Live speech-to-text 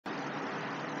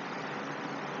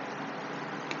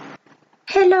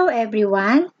Hello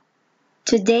everyone!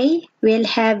 Today we'll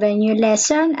have a new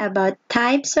lesson about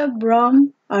types of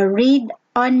ROM or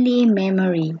read-only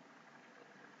memory.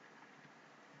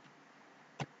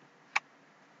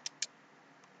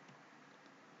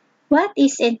 What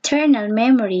is internal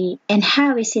memory and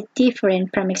how is it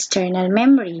different from external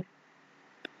memory?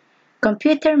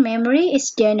 Computer memory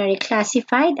is generally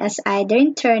classified as either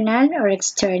internal or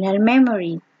external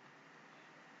memory.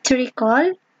 To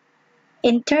recall,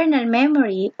 internal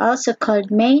memory, also called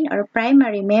main or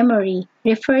primary memory,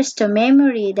 refers to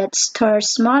memory that stores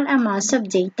small amounts of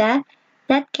data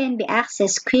that can be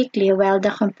accessed quickly while the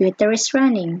computer is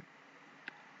running.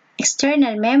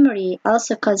 External memory,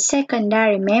 also called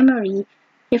secondary memory,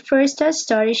 refers to a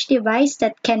storage device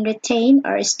that can retain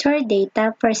or store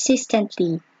data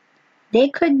persistently. They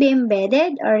could be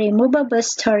embedded or removable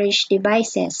storage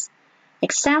devices.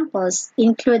 Examples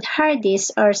include hard disks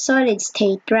or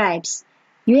solid-state drives,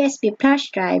 USB flash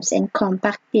drives, and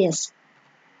compact discs.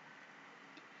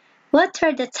 What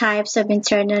are the types of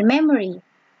internal memory?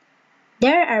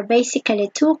 There are basically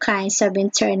two kinds of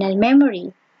internal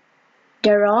memory,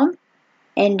 the ROM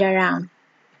and the RAM.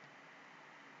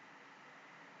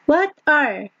 What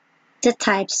are the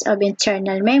types of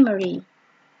internal memory?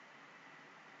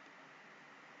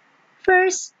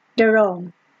 First, the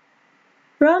ROM.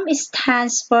 ROM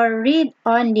stands for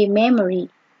read-only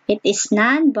memory. It is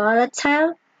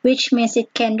non-volatile, which means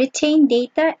it can retain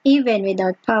data even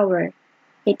without power.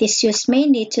 It is used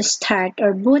mainly to start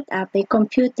or boot up a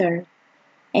computer.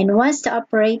 And once the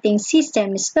operating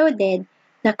system is loaded,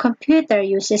 the computer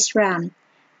uses RAM,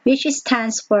 which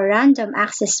stands for random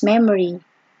access memory,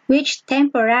 which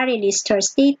temporarily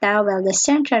stores data while the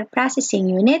central processing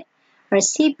unit, or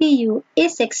CPU,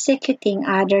 is executing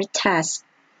other tasks.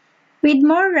 With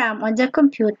more RAM on the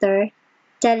computer,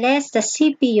 the less the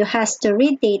CPU has to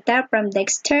read data from the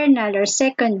external or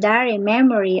secondary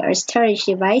memory or storage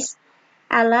device,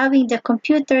 allowing the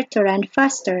computer to run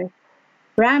faster.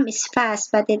 RAM is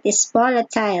fast but it is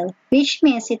volatile, which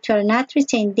means it will not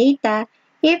retain data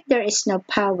if there is no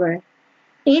power.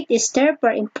 It is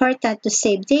therefore important to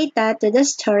save data to the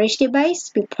storage device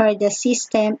before the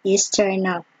system is turned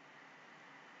off.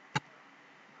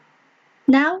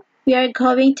 Now, we are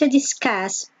going to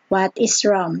discuss what is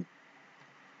ROM.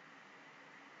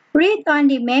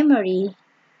 Read-only memory,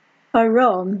 or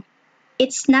ROM,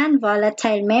 it's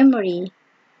non-volatile memory.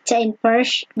 The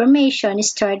information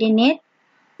stored in it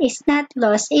is not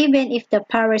lost even if the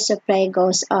power supply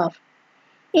goes off.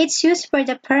 It's used for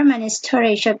the permanent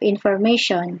storage of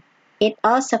information. It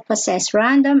also possesses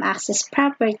random access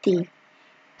property.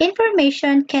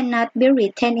 Information cannot be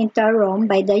written into a ROM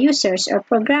by the users or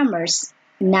programmers.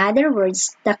 In other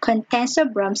words, the contents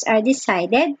of ROMs are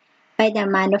decided by the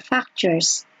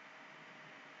manufacturers.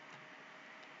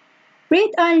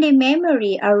 Read-only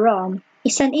memory, or ROM,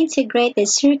 is an integrated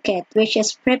circuit which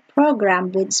is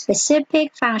pre-programmed with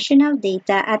specific functional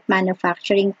data at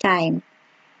manufacturing time.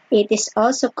 It is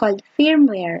also called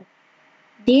firmware.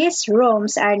 These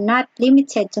ROMs are not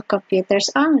limited to computers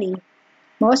only.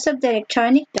 Most of the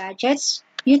electronic gadgets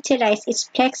utilize its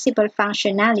flexible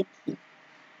functionality.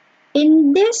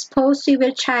 In this post, we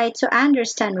will try to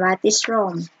understand what is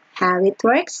ROM, how it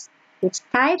works, its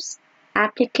types,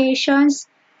 applications,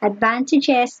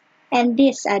 advantages, and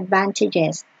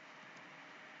disadvantages.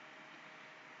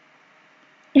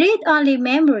 Read-only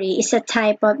memory is a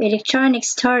type of electronic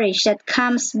storage that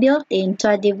comes built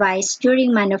into a device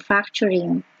during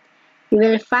manufacturing. You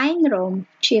will find ROM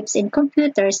chips in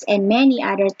computers and many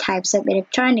other types of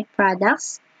electronic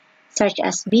products, such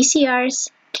as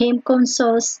VCRs, game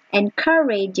consoles, and car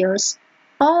radios,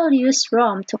 all use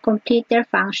ROM to complete their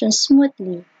functions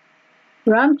smoothly.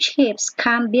 ROM chips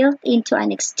come built into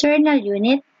an external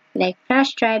unit like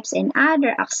flash drives and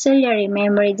other auxiliary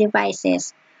memory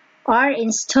devices, or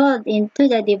installed into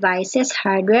the device's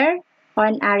hardware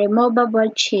on a removable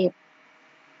chip.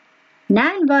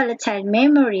 Non-volatile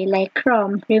memory like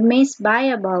ROM remains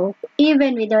viable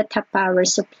even without a power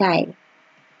supply.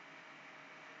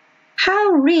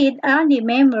 How read-only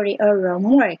memory or ROM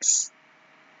works?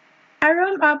 A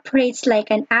ROM operates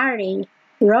like an array.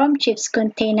 ROM chips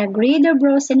contain a grid of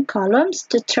rows and columns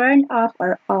to turn off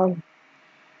or on.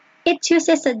 It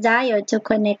uses a diode to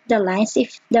connect the lines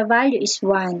if the value is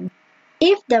 1.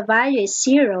 If the value is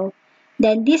 0,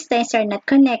 then these lines are not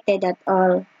connected at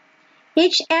all.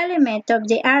 Each element of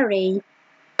the array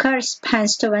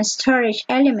corresponds to one storage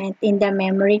element in the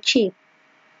memory chip.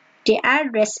 The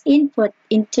address input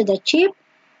into the chip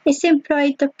is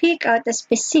employed to pick out a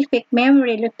specific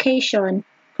memory location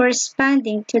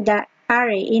corresponding to the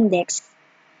array index.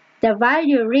 The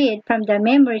value read from the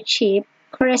memory chip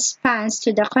corresponds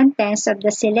to the contents of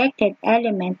the selected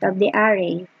element of the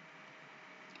array.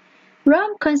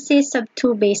 ROM consists of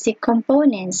two basic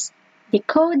components,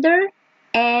 decoder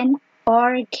and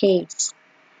OR gates.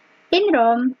 In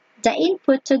ROM, the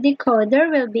input to decoder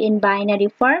will be in binary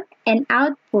form and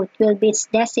output will be its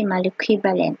decimal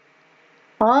equivalent.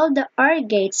 All the OR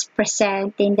gates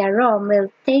present in the ROM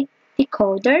will take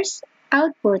decoder's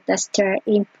output as their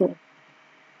input.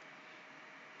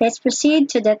 Let's proceed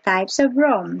to the types of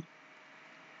ROM.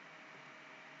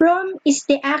 ROM is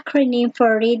the acronym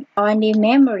for read-only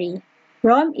memory.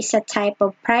 ROM is a type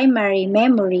of primary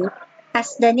memory.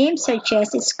 As the name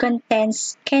suggests, its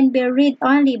contents can be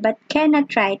read-only but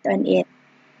cannot write on it.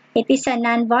 It is a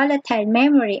non-volatile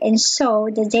memory, and so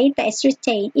the data is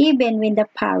retained even when the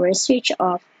power is switched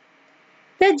off.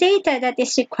 The data that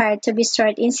is required to be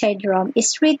stored inside ROM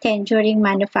is written during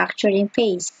manufacturing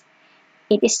phase.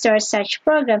 It stores such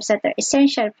programs that are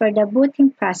essential for the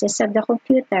booting process of the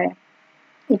computer.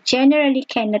 It generally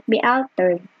cannot be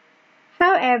altered.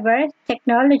 However,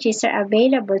 technologies are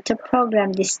available to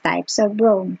program these types of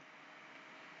ROM.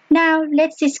 Now,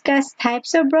 let's discuss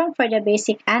types of ROM for the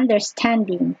basic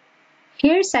understanding.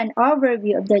 Here's an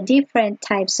overview of the different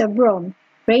types of ROM,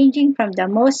 ranging from the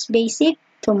most basic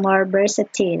to more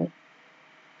versatile.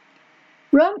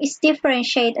 ROM is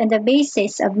differentiated on the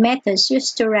basis of methods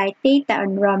used to write data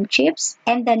on ROM chips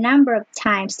and the number of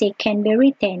times they can be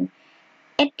written.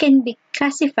 It can be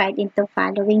classified into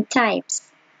following types: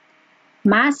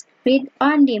 mask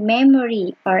read-only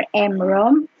memory or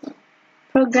MROM,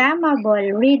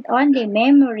 programmable read-only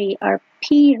memory or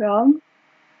PROM,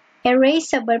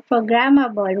 erasable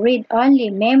programmable read-only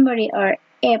memory or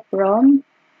EPROM,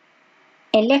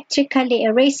 electrically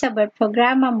erasable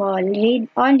programmable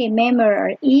read-only memory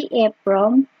or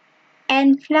EEPROM,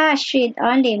 and flash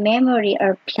read-only memory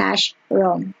or flash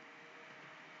ROM.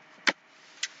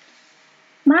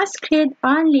 Mask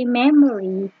read-only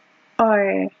memory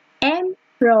or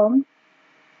MROM,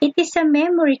 it is a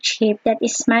memory chip that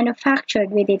is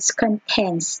manufactured with its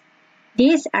contents.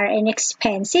 These are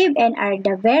inexpensive and are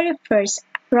the very first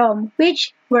ROM,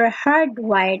 which were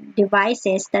hardwired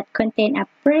devices that contain a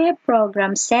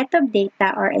pre-programmed set of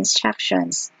data or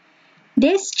instructions.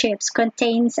 These chips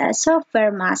contain a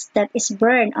software mask that is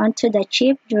burned onto the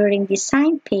chip during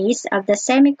design phase of the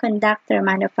semiconductor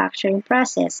manufacturing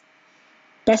process.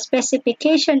 The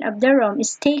specification of the ROM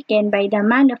is taken by the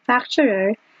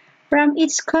manufacturer from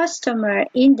its customer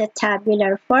in the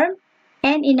tabular form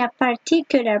and in a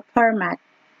particular format.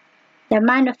 The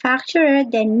manufacturer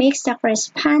then makes the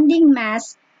corresponding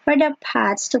mask for the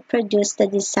paths to produce the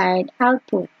desired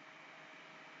output.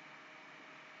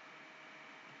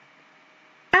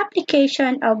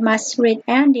 Application of mask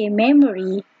read-only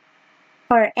memory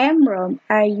or MROM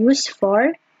are used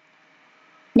for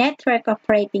network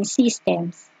operating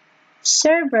systems,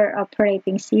 server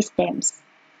operating systems,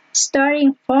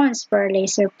 storing fonts for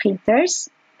laser printers,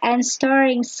 and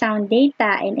storing sound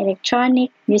data in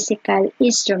electronic musical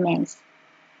instruments.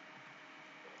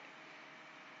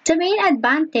 The main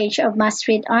advantage of mask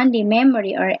read-only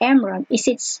memory or MROM is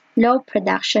its low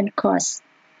production cost.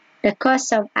 The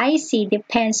cost of IC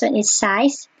depends on its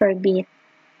size per bit.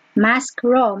 Mask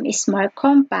ROM is more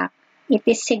compact. It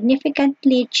is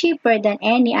significantly cheaper than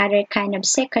any other kind of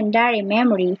secondary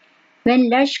memory when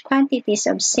large quantities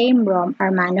of same ROM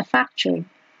are manufactured.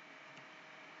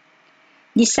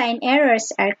 Design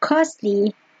errors are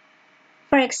costly.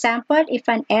 For example, if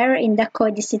an error in the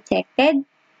code is detected,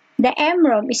 the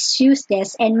MROM is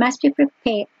useless and must be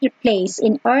replaced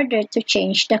in order to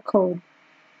change the code.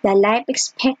 The life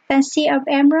expectancy of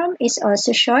MROM is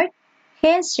also short,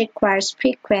 hence requires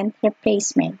frequent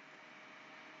replacement.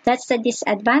 That's the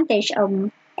disadvantage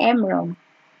of MROM.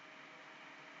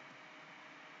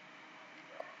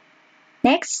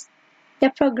 Next, the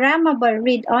programmable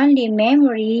read-only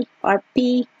memory or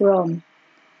PROM.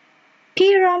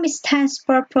 PROM stands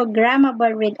for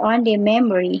Programmable Read-Only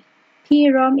Memory.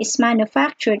 PROM is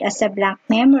manufactured as a blank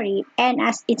memory and,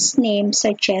 as its name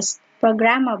suggests,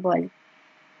 programmable.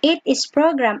 It is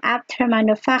programmed after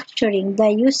manufacturing. The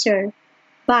user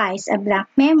buys a blank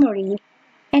memory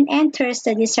and enters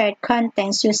the desired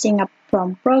contents using a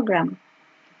PROM program.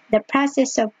 The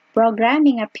process of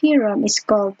programming a PROM is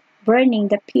called burning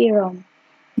the PROM.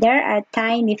 There are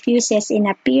tiny fuses in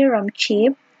a PROM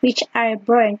chip which are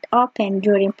burnt open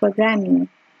during programming.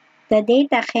 The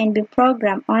data can be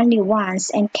programmed only once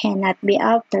and cannot be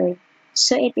altered,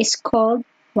 so it is called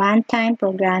one-time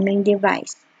programming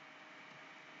device.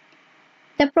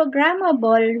 The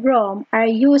programmable ROM are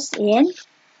used in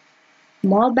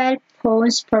mobile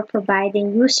phones for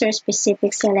providing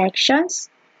user-specific selections,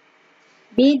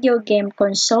 video game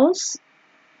consoles,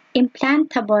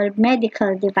 implantable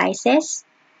medical devices,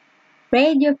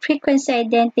 radio frequency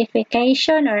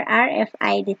identification or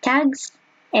RFID tags,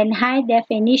 and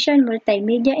high-definition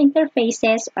multimedia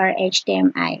interfaces or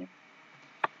HDMI.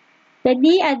 The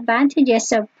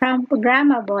disadvantages of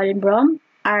programmable MROM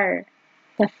are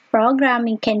the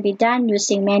programming can be done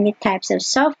using many types of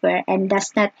software and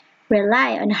does not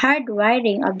rely on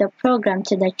hardwiring of the program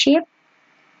to the chip.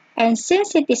 And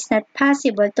since it is not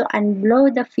possible to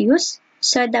unblow the fuse,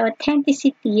 so the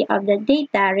authenticity of the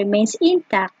data remains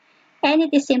intact and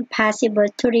it is impossible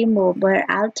to remove or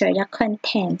alter the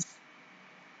contents.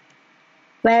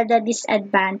 While the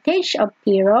disadvantage of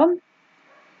PROM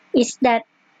is that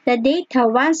the data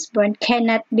once burned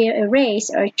cannot be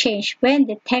erased or changed when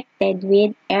detected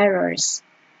with errors.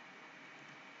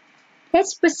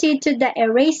 Let's proceed to the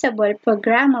Erasable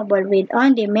Programmable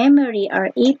Read-Only Memory or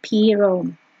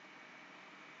EPROM.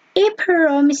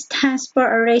 EPROM stands for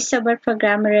Erasable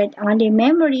Programmable Read-Only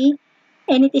Memory,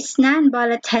 and it is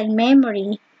non-volatile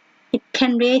memory. It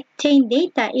can retain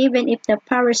data even if the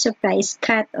power supply is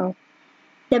cut off.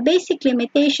 The basic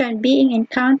limitation being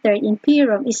encountered in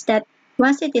PROM is that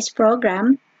once it is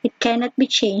programmed, it cannot be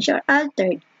changed or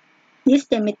altered. This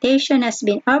limitation has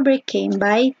been overcome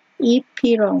by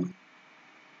EPROM.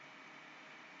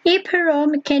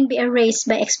 EPROM can be erased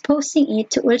by exposing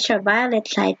it to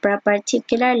ultraviolet light for a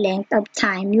particular length of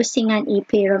time using an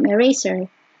EPROM eraser.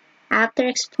 After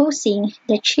exposing,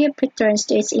 the chip returns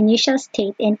to its initial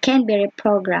state and can be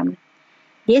reprogrammed.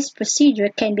 This procedure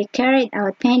can be carried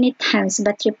out many times,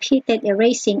 but repeated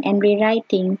erasing and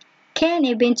rewriting can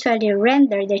eventually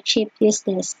render the chip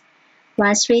useless.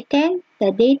 Once written,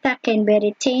 the data can be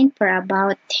retained for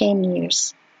about 10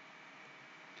 years.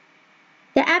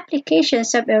 The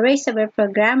applications of erasable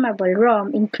programmable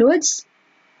ROM includes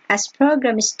as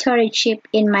program storage chip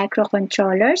in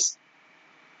microcontrollers,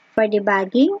 for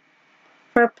debugging,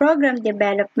 for program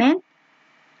development,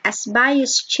 as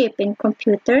BIOS chip in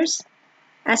computers,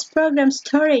 as program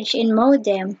storage in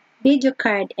modem, video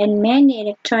card, and many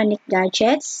electronic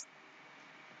gadgets.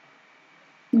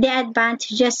 The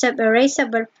advantages of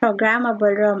erasable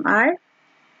programmable ROM are: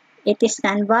 it is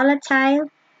non-volatile,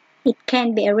 it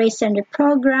can be erased and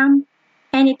reprogrammed,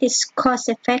 and it is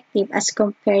cost-effective as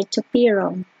compared to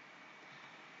PROM.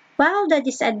 While the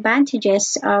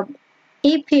disadvantages of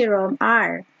EPROM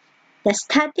are: the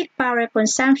static power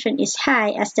consumption is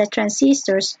high as the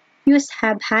transistors used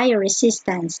have higher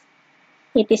resistance.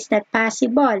 It is not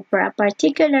possible for a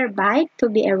particular byte to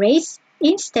be erased.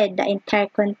 Instead, the entire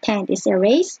content is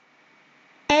erased.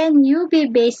 And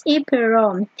UV-based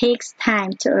EPROM takes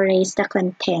time to erase the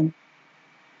content.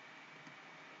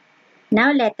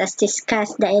 Now let us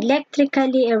discuss the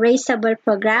electrically erasable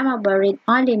programmable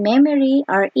read-only memory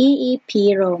or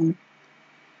EEPROM.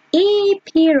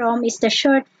 EEPROM is the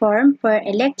short form for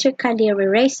electrically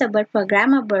erasable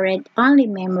programmable read-only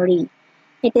memory.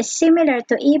 It is similar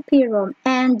to EPROM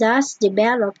and thus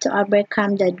developed to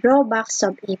overcome the drawbacks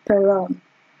of EPROM.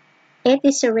 It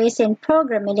is erased and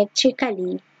programmed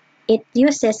electrically. It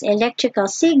uses electrical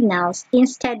signals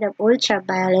instead of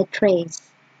ultraviolet rays.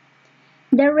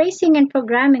 The erasing and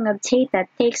programming of data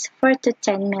takes 4 to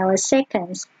 10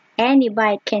 milliseconds. Any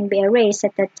byte can be erased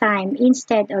at a time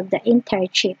instead of the entire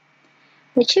chip.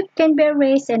 The chip can be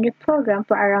erased and reprogrammed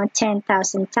for around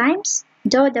 10,000 times,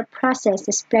 though the process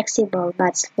is flexible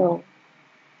but slow.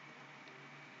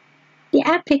 The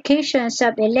applications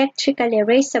of electrically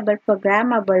erasable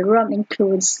programmable ROM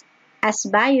includes as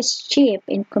BIOS chip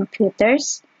in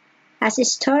computers, as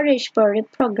storage for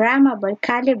reprogrammable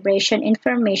calibration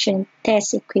information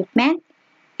test equipment,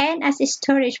 and as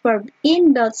storage for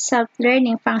inbuilt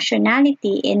self-learning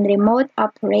functionality in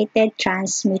remote-operated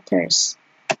transmitters.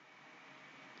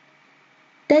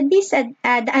 The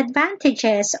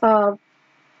advantages of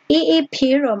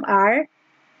EEPROM are: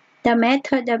 the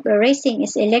method of erasing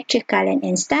is electrical and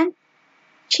instant.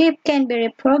 Chip can be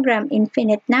reprogrammed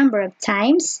infinite number of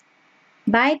times.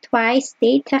 Byte-wise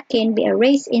data can be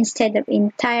erased instead of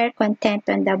entire content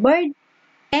on the board.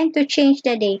 And to change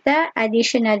the data,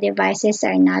 additional devices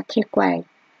are not required.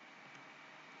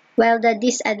 While the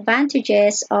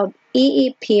disadvantages of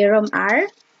EEPROM are: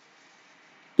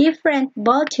 different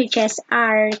voltages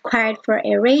are required for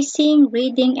erasing,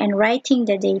 reading, and writing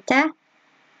the data.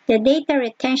 The data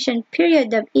retention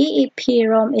period of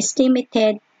EEPROM is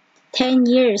limited 10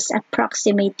 years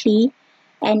approximately,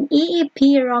 and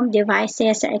EEPROM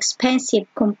devices are expensive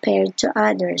compared to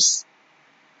others.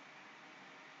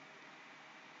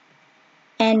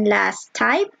 And last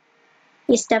type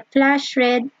is the flash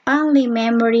read-only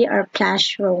memory or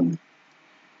flash ROM.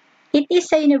 It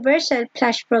is a universal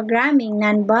flash programming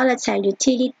non-volatile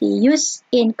utility used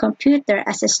in computer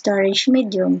as a storage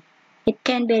medium. It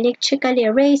can be electrically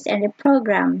erased and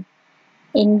reprogrammed.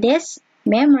 In this,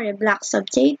 memory blocks of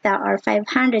data or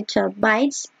 512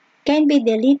 bytes can be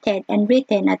deleted and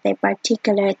written at a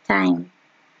particular time.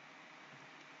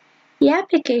 The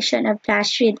application of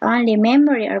flash read-only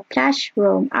memory or flash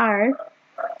ROM are: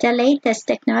 the latest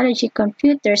technology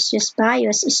computers use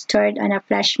BIOS stored on a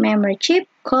flash memory chip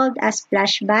called as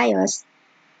flash BIOS.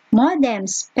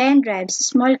 Modems, pen drives,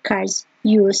 small cards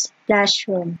use flash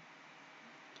ROM.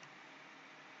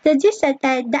 The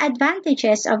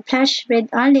advantages of flash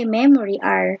read-only memory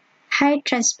are: high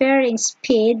transferring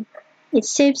speed, it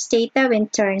saves data when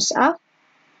turned off,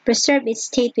 preserves its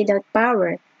state without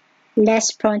power,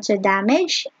 less prone to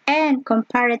damage, and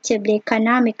comparatively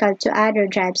economical to other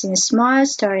drives in small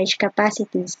storage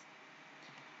capacities.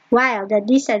 While the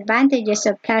disadvantages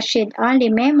of flash read-only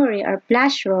memory or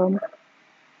flash ROM,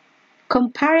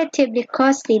 comparatively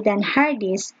costly than hard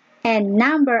disks, and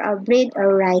number of read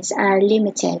or writes are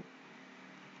limited.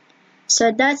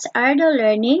 So that's are the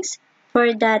learnings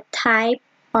for that type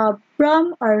of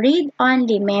PROM or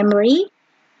read-only memory.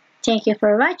 Thank you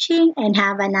for watching and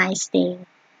have a nice day.